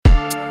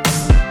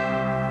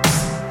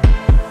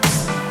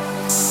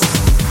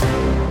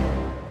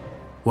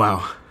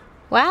Wow.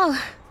 Wow.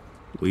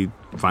 We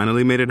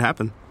finally made it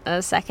happen.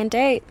 A second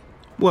date.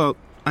 Well,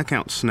 I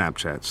count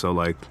Snapchat, so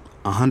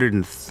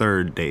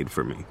 103rd date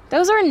for me.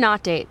 Those are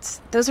not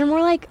dates. Those are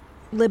more like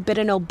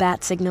libidinal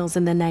bat signals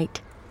in the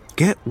night.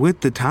 Get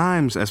with the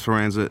times,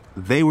 Esperanza.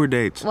 They were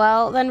dates.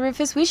 Well, then,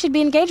 Rufus, we should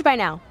be engaged by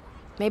now.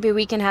 Maybe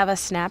we can have a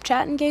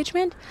Snapchat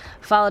engagement,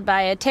 followed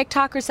by a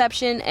TikTok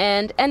reception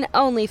and an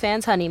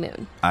OnlyFans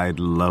honeymoon. I'd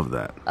love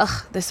that.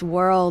 Ugh, this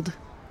world.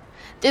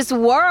 This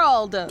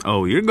world!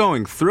 Oh, you're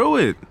going through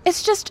it.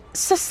 It's just,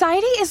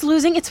 society is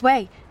losing its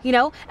way,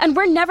 and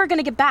we're never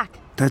gonna get back.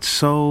 That's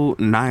so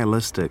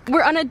nihilistic.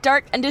 We're on a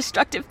dark and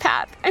destructive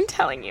path, I'm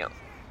telling you.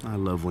 I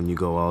love when you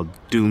go all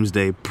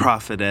doomsday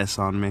prophetess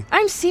on me.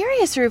 I'm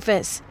serious,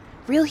 Rufus.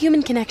 Real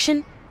human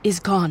connection is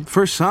gone.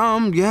 For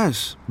some,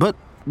 yes. But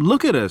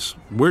look at us.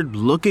 We're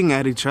looking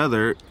at each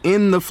other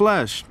in the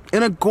flesh,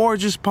 in a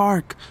gorgeous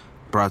park.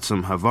 Brought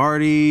some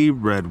Havarti,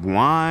 red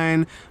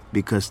wine,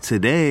 because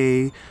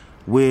today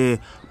we're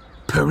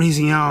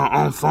Parisian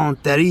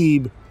enfants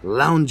terribles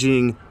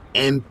lounging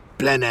en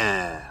plein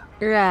air.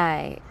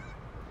 Right.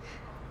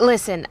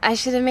 Listen, I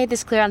should have made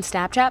this clear on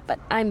Snapchat, but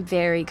I'm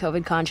very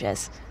COVID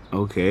conscious.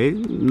 Okay,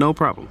 no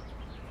problem.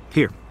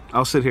 Here,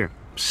 I'll sit here,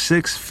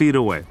 6 feet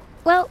away.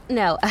 Well,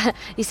 no.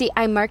 You see,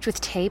 I marked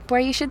with tape where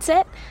you should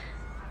sit.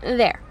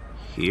 There.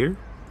 Here?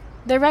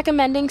 They're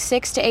recommending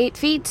 6 to 8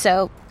 feet,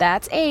 so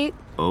that's 8.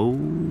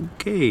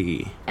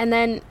 Okay. And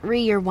then,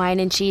 your wine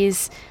and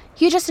cheese.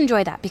 You just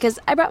enjoy that, because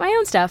I brought my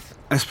own stuff.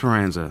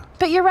 Esperanza.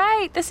 But you're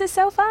right, this is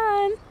so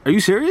fun. Are you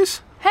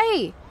serious?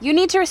 Hey, you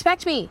need to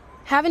respect me.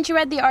 Haven't you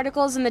read the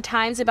articles in the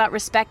Times about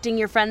respecting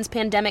your friend's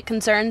pandemic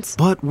concerns?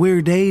 But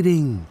we're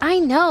dating. I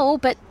know,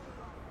 but...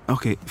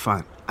 Okay,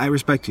 fine. I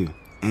respect you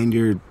and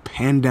your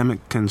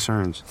pandemic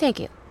concerns. Thank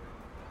you.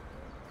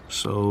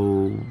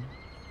 So,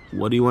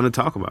 what do you want to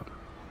talk about?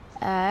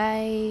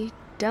 I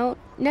don't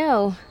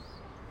know.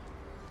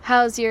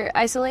 How's your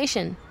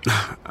isolation?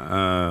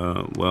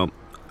 Well,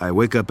 I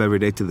wake up every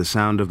day to the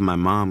sound of my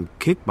mom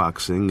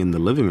kickboxing in the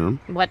living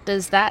room. What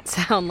does that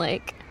sound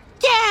like?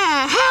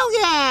 Yeah, hell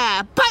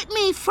yeah! Bite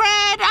me,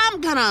 Fred!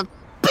 I'm gonna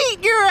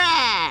beat your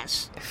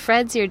ass!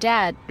 Fred's your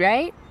dad,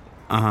 right?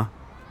 Uh-huh.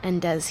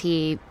 And does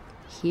he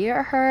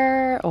hear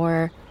her,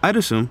 or... I'd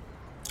assume.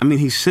 I mean,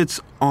 he sits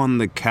on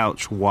the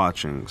couch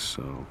watching,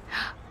 so...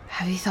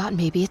 Have you thought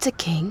maybe it's a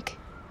kink?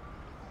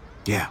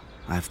 Yeah,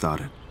 I've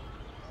thought it.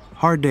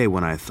 Hard day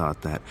when I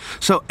thought that.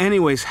 So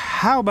anyways,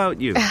 how about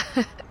you?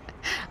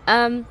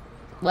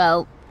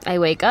 Well, I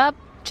wake up,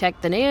 check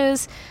the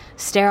news,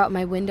 stare out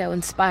my window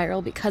and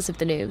spiral because of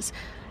the news.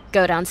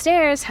 Go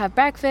downstairs, have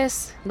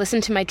breakfast,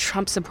 listen to my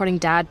Trump-supporting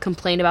dad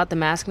complain about the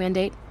mask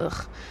mandate.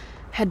 Ugh.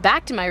 Head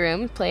back to my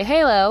room, play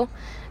Halo.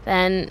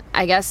 Then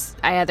I guess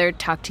I either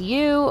talk to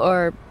you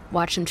or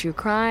watch some true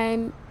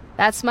crime.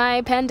 That's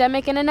my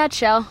pandemic in a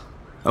nutshell.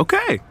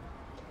 Okay.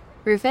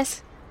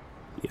 Rufus?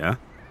 Yeah?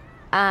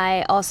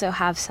 I also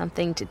have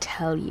something to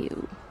tell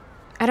you.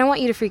 I don't want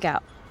you to freak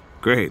out.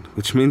 Great,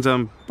 which means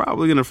I'm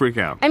probably gonna freak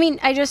out. I mean,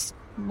 I just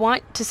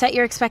want to set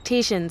your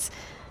expectations,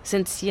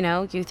 since,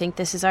 you think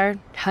this is our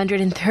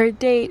 103rd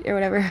date or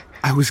whatever.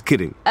 I was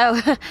kidding.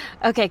 Oh,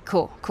 okay,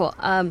 cool.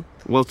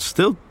 Well,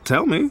 still,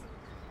 tell me.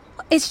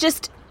 It's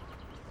just...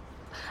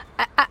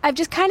 I've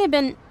just kind of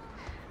been...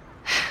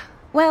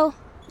 Well...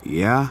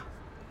 Yeah?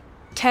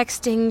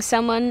 Texting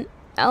someone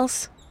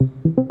else.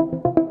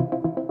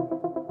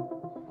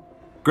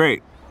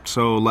 Great.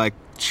 So,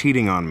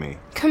 cheating on me.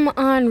 Come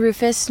on,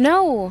 Rufus,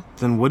 no.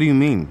 Then what do you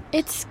mean?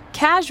 It's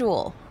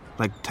casual.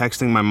 Like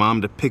texting my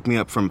mom to pick me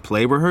up from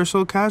play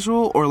rehearsal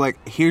casual? Or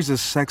here's a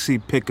sexy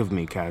pic of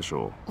me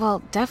casual?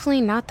 Well,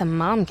 definitely not the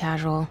mom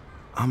casual.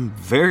 I'm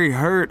very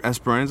hurt,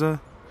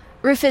 Esperanza.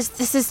 Rufus,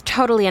 this is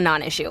totally a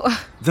non-issue.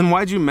 Then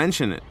why'd you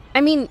mention it?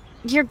 I mean,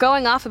 you're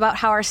going off about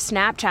how our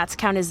Snapchats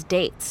count as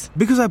dates.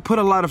 Because I put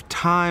a lot of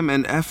time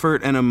and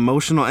effort and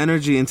emotional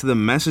energy into the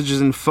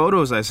messages and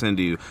photos I send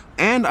to you.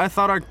 And I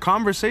thought our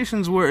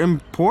conversations were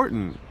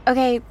important.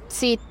 Okay,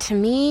 see, to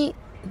me,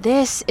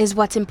 this is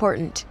what's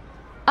important.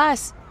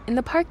 Us, in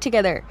the park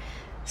together.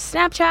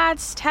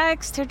 Snapchats,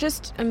 texts, they're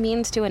just a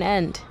means to an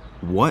end.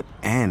 What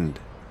end?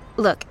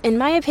 Look, in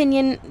my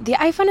opinion, the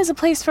iPhone is a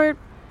place for,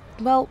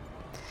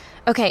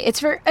 it's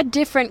for a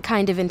different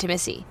kind of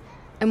intimacy.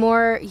 A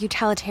more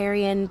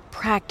utilitarian,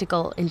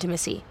 practical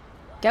intimacy.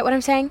 Get what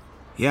I'm saying?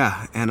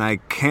 Yeah, and I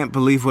can't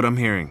believe what I'm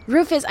hearing.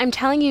 Rufus, I'm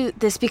telling you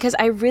this because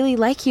I really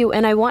like you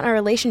and I want our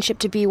relationship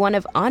to be one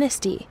of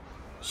honesty.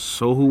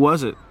 So who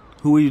was it?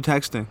 Who were you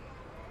texting?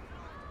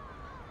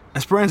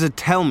 Esperanza,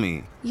 tell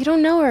me. You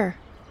don't know her.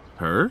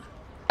 Her?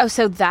 Oh,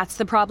 so that's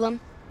the problem?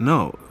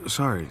 No,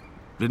 sorry.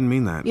 Didn't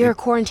mean that. You're a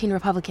quarantine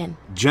Republican.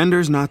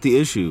 Gender's not the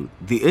issue.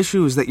 The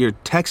issue is that you're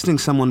texting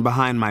someone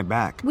behind my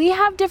back. We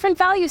have different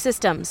value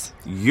systems.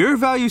 Your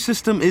value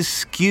system is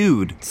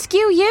skewed.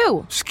 Skew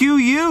you. Skew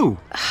you.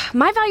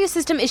 My value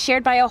system is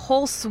shared by a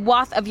whole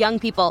swath of young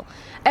people.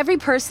 Every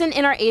person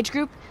in our age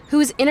group who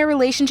is in a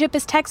relationship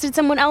has texted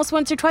someone else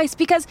once or twice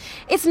because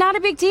it's not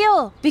a big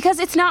deal. Because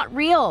it's not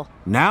real.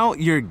 Now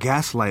you're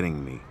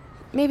gaslighting me.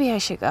 Maybe I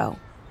should go.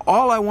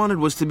 All I wanted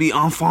was to be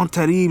enfant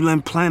terrible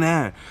in plein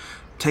air.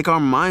 Take our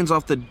minds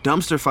off the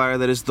dumpster fire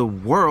that is the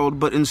world,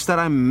 but instead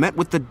I'm met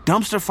with the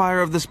dumpster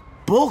fire of this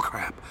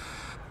bullcrap.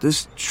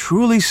 This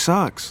truly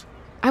sucks.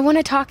 I want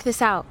to talk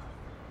this out.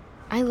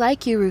 I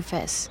like you,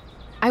 Rufus.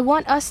 I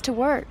want us to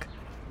work,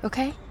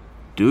 okay?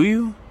 Do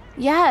you?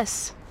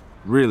 Yes.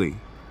 Really?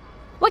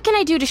 What can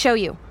I do to show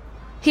you?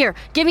 Here,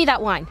 give me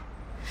that wine.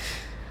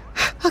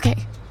 Okay.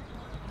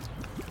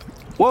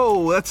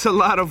 Whoa, that's a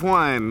lot of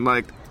wine,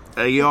 like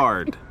a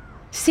yard.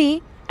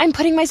 See? I'm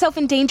putting myself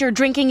in danger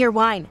drinking your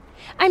wine.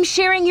 I'm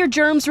sharing your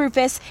germs,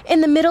 Rufus,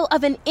 in the middle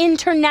of an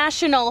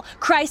international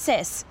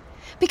crisis.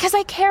 Because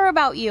I care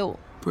about you.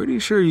 Pretty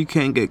sure you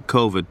can't get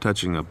COVID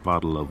touching a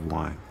bottle of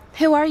wine.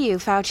 Who are you,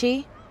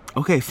 Fauci?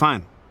 Okay,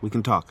 fine. We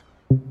can talk.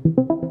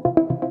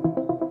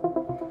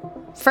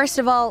 First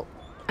of all,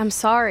 I'm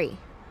sorry.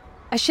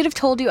 I should have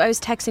told you I was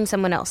texting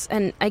someone else,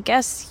 and I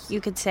guess you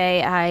could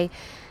say I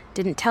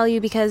didn't tell you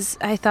because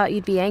I thought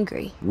you'd be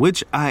angry.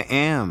 Which I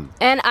am.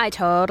 And I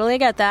totally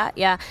get that,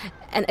 yeah.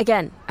 And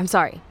again, I'm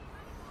sorry.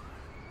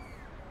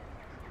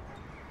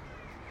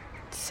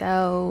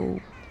 So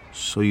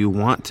you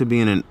want to be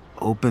in an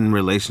open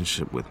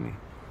relationship with me?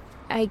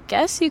 I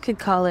guess you could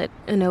call it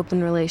an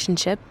open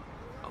relationship.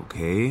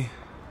 Okay.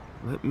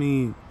 Let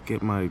me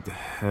get my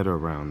head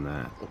around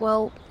that.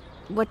 Well,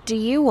 what do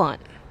you want?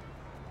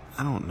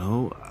 I don't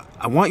know.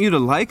 I want you to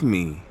like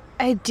me.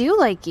 I do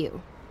like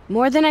you.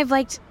 More than I've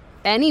liked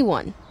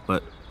anyone.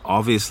 But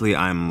obviously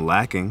I'm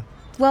lacking.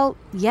 Well,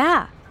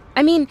 yeah.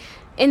 I mean,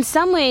 in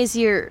some ways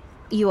you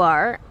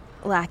are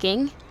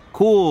lacking.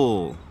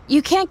 Cool.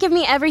 You can't give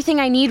me everything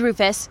I need,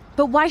 Rufus.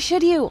 But why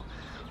should you?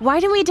 Why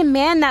do we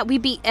demand that we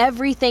be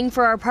everything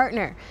for our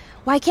partner?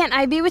 Why can't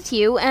I be with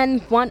you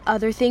and want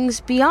other things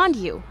beyond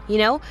you, you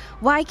know?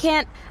 Why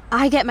can't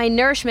I get my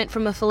nourishment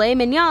from a filet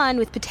mignon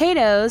with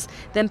potatoes,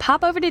 then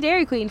pop over to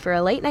Dairy Queen for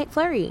a late-night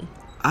flurry?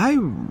 I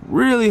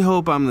really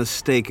hope I'm the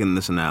steak in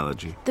this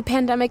analogy. The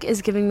pandemic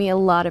is giving me a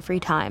lot of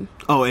free time.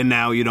 Oh, and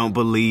now you don't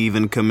believe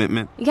in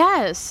commitment?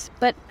 Yes,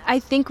 but I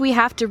think we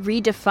have to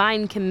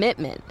redefine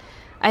commitment.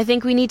 I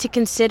think we need to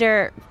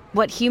consider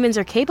what humans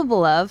are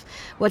capable of,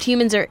 what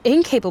humans are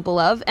incapable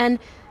of, and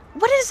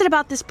what is it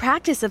about this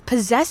practice of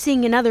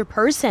possessing another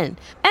person?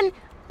 And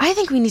I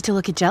think we need to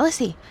look at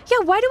jealousy. Yeah,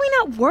 why do we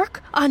not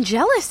work on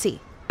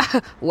jealousy?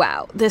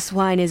 Wow, this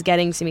wine is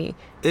getting to me.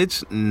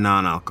 It's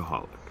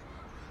non-alcoholic.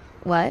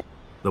 What?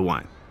 The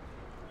wine.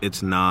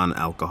 It's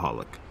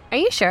non-alcoholic. Are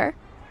you sure?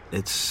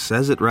 It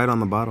says it right on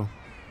the bottle.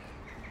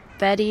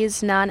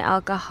 Betty's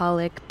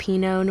non-alcoholic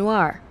Pinot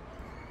Noir.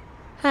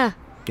 Huh.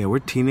 Yeah, we're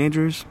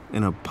teenagers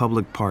in a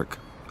public park.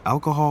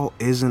 Alcohol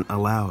isn't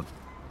allowed.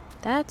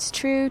 That's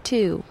true,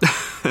 too.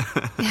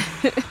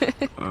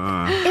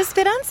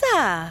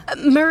 Esperanza!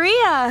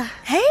 Maria!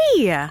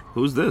 Hey!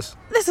 Who's this?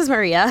 This is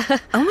Maria.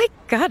 Oh my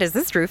god, is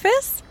this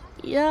Rufus?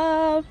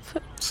 Yup.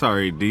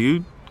 Sorry, do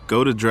you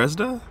go to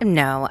Dresda?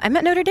 No, I'm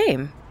at Notre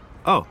Dame.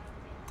 Oh,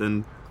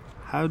 then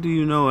how do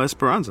you know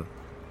Esperanza?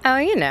 Oh,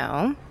 you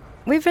know.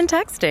 We've been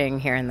texting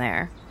here and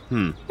there.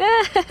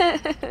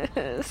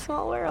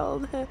 Small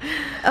world.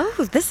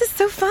 Oh, this is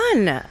so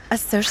fun. A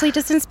socially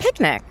distanced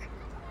picnic.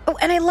 Oh,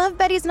 and I love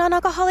Betty's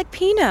non-alcoholic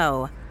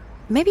Pinot.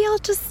 Maybe I'll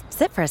just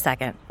sit for a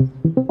second.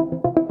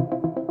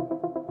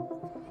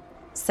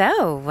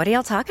 So, what are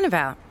y'all talking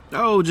about?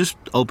 Oh, just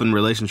open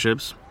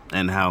relationships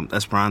and how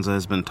Esperanza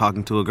has been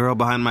talking to a girl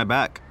behind my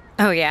back.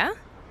 Oh, yeah?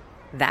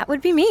 That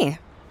would be me.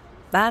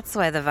 That's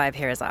why the vibe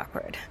here is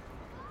awkward.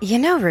 You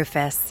know,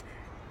 Rufus,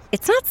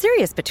 it's not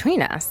serious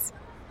between us.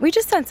 We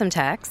just sent some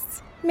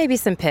texts, maybe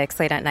some pics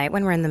late at night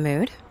when we're in the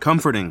mood.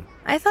 Comforting.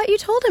 I thought you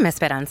told him,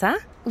 Esperanza.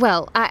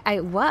 Well,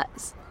 I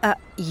was.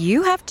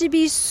 You have to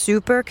be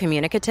super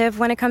communicative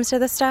when it comes to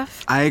this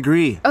stuff. I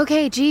agree.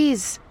 Okay,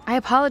 geez. I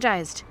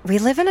apologized. We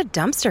live in a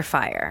dumpster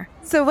fire.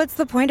 So what's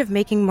the point of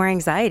making more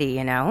anxiety,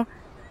 you know?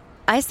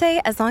 I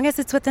say as long as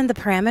it's within the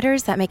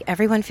parameters that make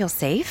everyone feel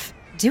safe,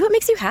 do what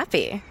makes you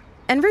happy.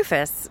 And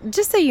Rufus,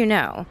 just so you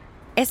know,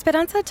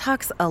 Esperanza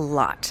talks a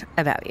lot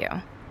about you.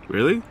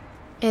 Really?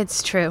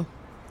 It's true.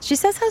 She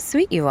says how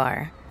sweet you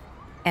are.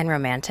 And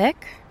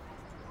romantic.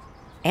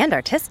 And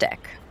artistic.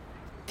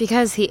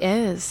 Because he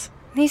is.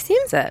 He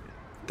seems it.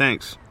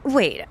 Thanks.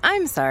 Wait,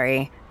 I'm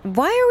sorry.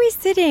 Why are we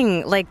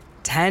sitting,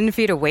 10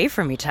 feet away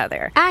from each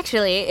other?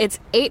 Actually, it's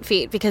 8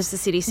 feet because the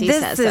CDC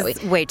says that we...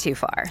 This is way too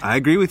far. I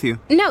agree with you.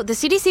 No, the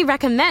CDC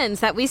recommends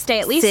that we stay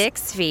at least...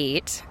 6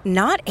 feet,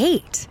 not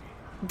 8.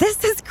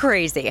 This is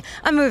crazy.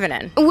 I'm moving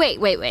in.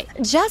 Wait.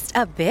 Just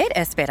a bit,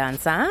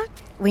 Esperanza.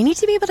 We need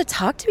to be able to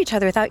talk to each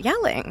other without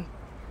yelling.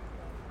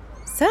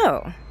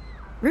 So,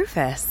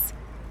 Rufus,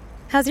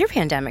 how's your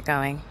pandemic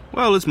going?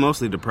 Well, it's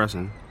mostly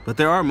depressing. But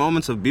there are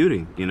moments of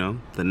beauty, you know?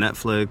 The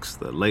Netflix,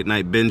 the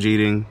late-night binge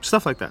eating,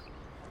 stuff like that.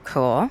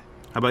 Cool.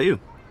 How about you?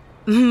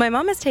 My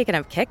mom has taken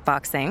up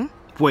kickboxing.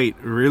 Wait,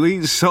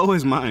 really? So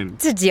is mine.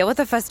 To deal with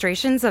the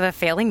frustrations of a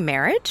failing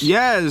marriage?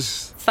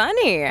 Yes!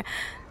 Funny.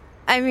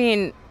 I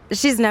mean,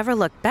 she's never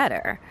looked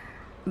better.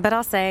 But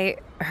I'll say,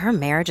 her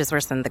marriage is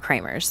worse than the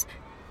Kramers.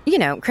 You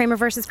know, Kramer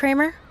versus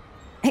Kramer?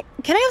 Hey,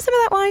 can I have some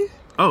of that wine?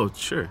 Oh,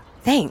 sure.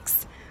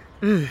 Thanks.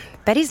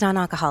 Betty's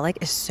non-alcoholic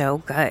is so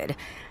good.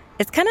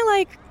 It's kind of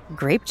like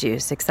grape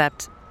juice,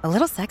 except a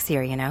little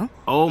sexier, you know?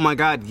 Oh my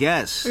God,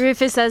 yes.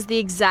 Rufus says the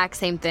exact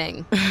same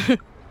thing.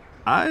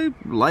 I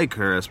like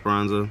her,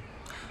 Esperanza.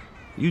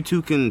 You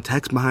two can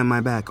text behind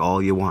my back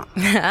all you want.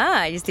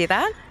 Ah, you see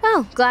that?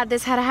 Well, glad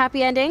this had a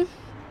happy ending.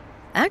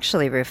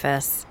 Actually,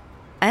 Rufus,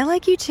 I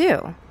like you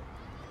too.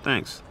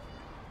 Thanks.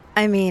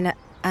 I mean,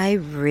 I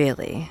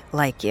really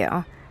like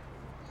you.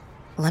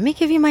 Let me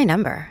give you my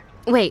number.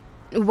 Wait,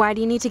 why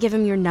do you need to give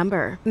him your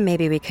number?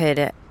 Maybe we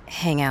could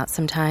hang out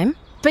sometime?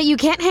 But you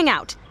can't hang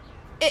out.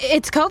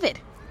 It's COVID.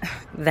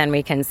 Then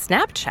we can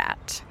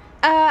Snapchat.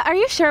 Are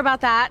you sure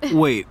about that?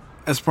 Wait,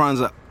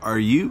 Esperanza, are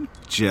you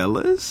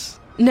jealous?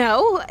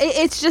 No,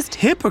 it's just...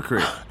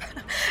 Hypocrite.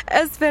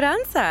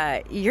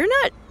 Esperanza, you're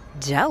not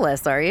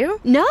jealous, are you?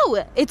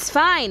 No, it's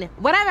fine.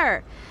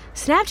 Whatever.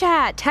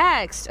 Snapchat,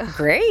 text. Ugh.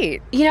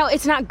 Great. You know,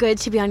 it's not good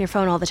to be on your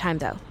phone all the time,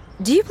 though.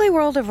 Do you play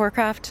World of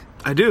Warcraft?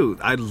 I do.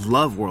 I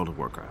love World of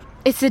Warcraft.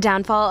 It's the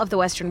downfall of the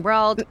Western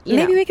world.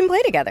 Maybe we can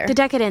play together. The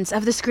decadence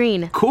of the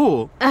screen.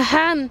 Cool.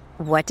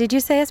 What did you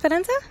say,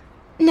 Esperanza?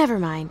 Never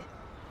mind.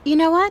 You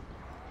know what?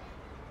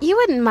 You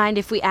wouldn't mind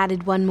if we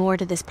added one more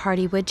to this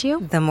party, would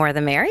you? The more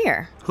the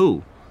merrier.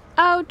 Who?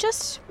 Oh,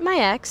 just my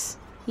ex,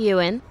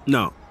 Ewan.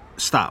 No,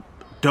 stop.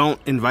 Don't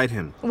invite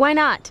him. Why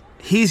not?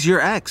 He's your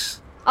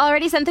ex.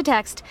 Already sent the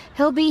text.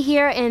 He'll be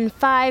here in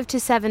 5 to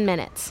 7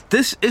 minutes.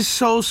 This is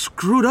so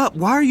screwed up.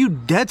 Why are you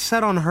dead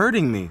set on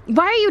hurting me?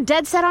 Why are you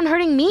dead set on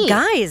hurting me?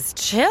 Guys,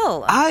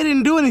 chill. I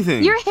didn't do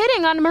anything. You're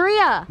hitting on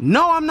Maria.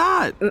 No, I'm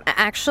not.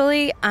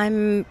 Actually,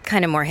 I'm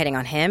kind of more hitting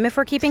on him if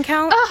we're keeping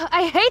count. Ugh,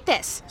 I hate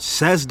this.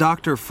 Says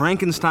Dr.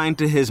 Frankenstein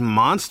to his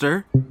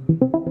monster.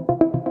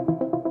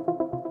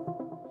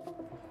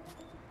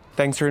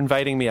 Thanks for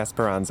inviting me,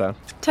 Esperanza.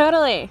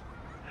 Totally.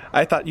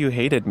 I thought you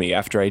hated me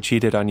after I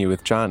cheated on you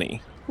with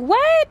Johnny.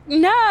 What?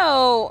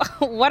 No.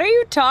 What are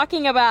you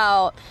talking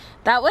about?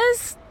 That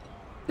was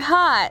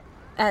hot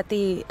at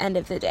the end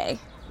of the day.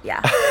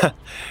 Yeah.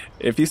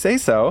 If you say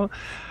so.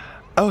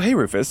 Oh, hey,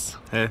 Rufus.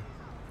 Hey.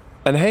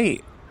 And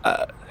hey,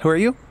 who are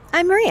you?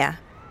 I'm Maria.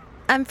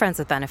 I'm friends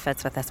with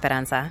benefits with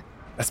Esperanza.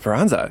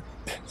 Esperanza?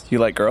 You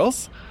like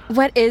girls?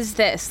 What is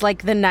this?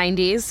 Like the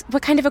 90s?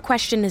 What kind of a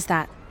question is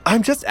that?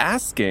 I'm just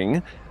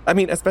asking. I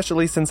mean,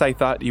 especially since I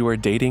thought you were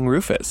dating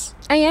Rufus.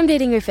 I am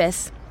dating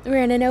Rufus.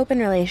 We're in an open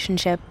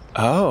relationship.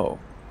 Oh.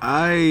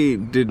 I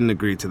didn't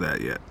agree to that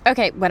yet.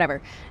 Okay,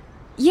 whatever.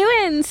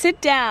 Ewan,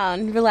 sit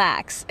down,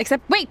 relax.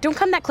 Except, wait, don't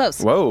come that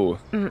close. Whoa.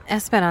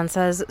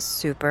 Esperanza's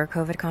super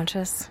COVID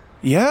conscious.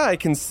 Yeah, I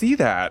can see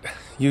that.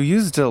 You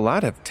used a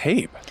lot of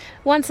tape.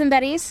 Want some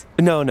Betty's?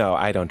 No,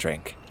 I don't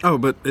drink. Oh,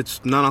 but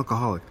it's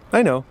non-alcoholic.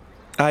 I know.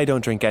 I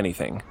don't drink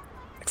anything.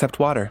 Except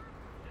water.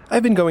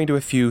 I've been going to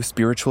a few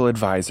spiritual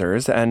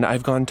advisors, and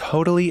I've gone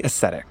totally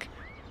ascetic.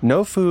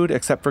 No food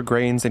except for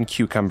grains and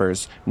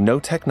cucumbers.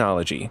 No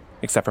technology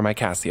except for my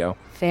Casio.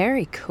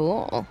 Very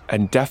cool.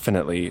 And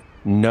definitely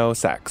no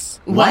sex.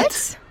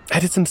 What? I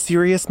did some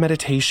serious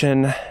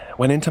meditation,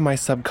 went into my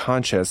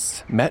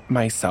subconscious, met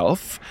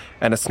myself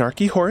and a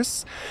snarky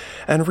horse,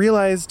 and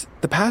realized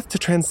the path to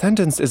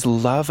transcendence is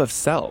love of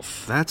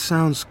self. That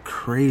sounds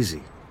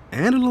crazy.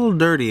 And a little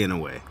dirty in a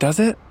way. Does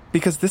it?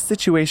 Because this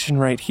situation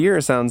right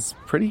here sounds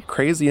pretty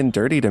crazy and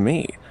dirty to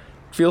me.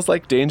 Feels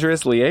like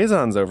dangerous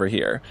liaisons over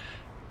here.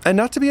 And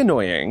not to be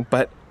annoying,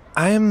 but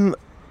I'm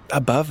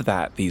above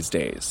that these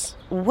days.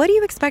 What do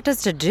you expect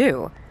us to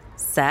do?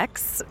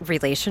 Sex?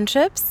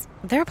 Relationships?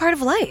 They're a part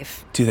of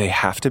life. Do they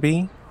have to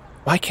be?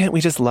 Why can't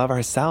we just love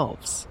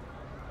ourselves?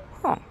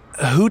 Oh.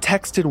 Who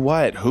texted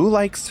what? Who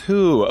likes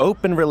who?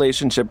 Open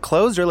relationship,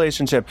 closed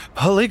relationship,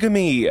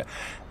 polygamy.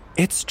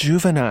 It's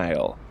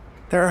juvenile.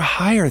 There are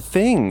higher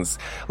things,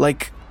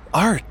 like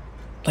art,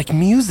 like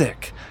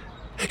music.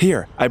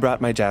 Here, I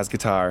brought my jazz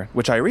guitar,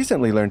 which I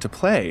recently learned to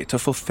play to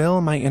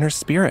fulfill my inner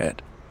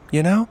spirit.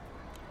 You know?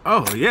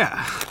 Oh,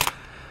 yeah.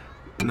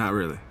 Not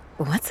really.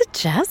 What's a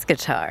jazz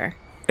guitar?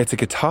 It's a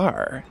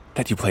guitar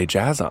that you play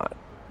jazz on.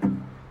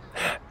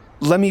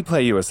 Let me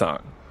play you a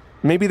song.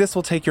 Maybe this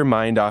will take your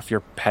mind off your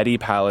petty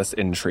palace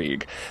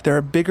intrigue. There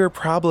are bigger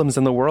problems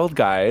in the world,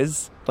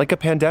 guys, like a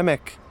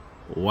pandemic.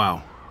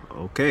 Wow.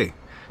 Okay.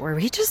 Were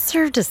we just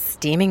served a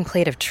steaming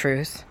plate of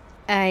truth?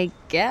 I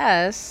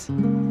guess.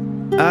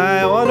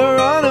 I wanna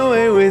run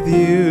away with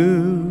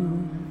you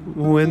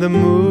when the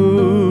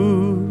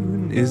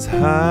moon is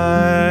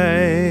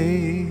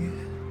high.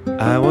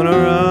 I wanna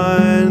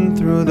run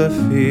through the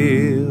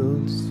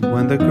fields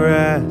when the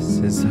grass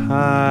is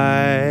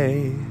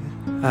high.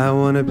 I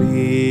wanna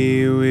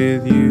be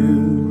with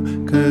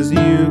you 'cause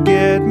you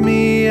get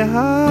me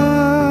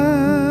high.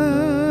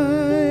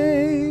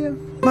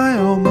 My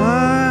oh my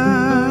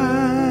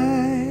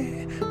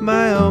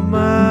oh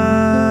my.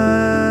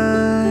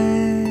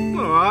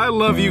 Oh, I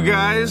love you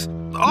guys.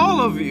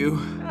 All of you.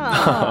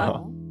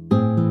 Aww.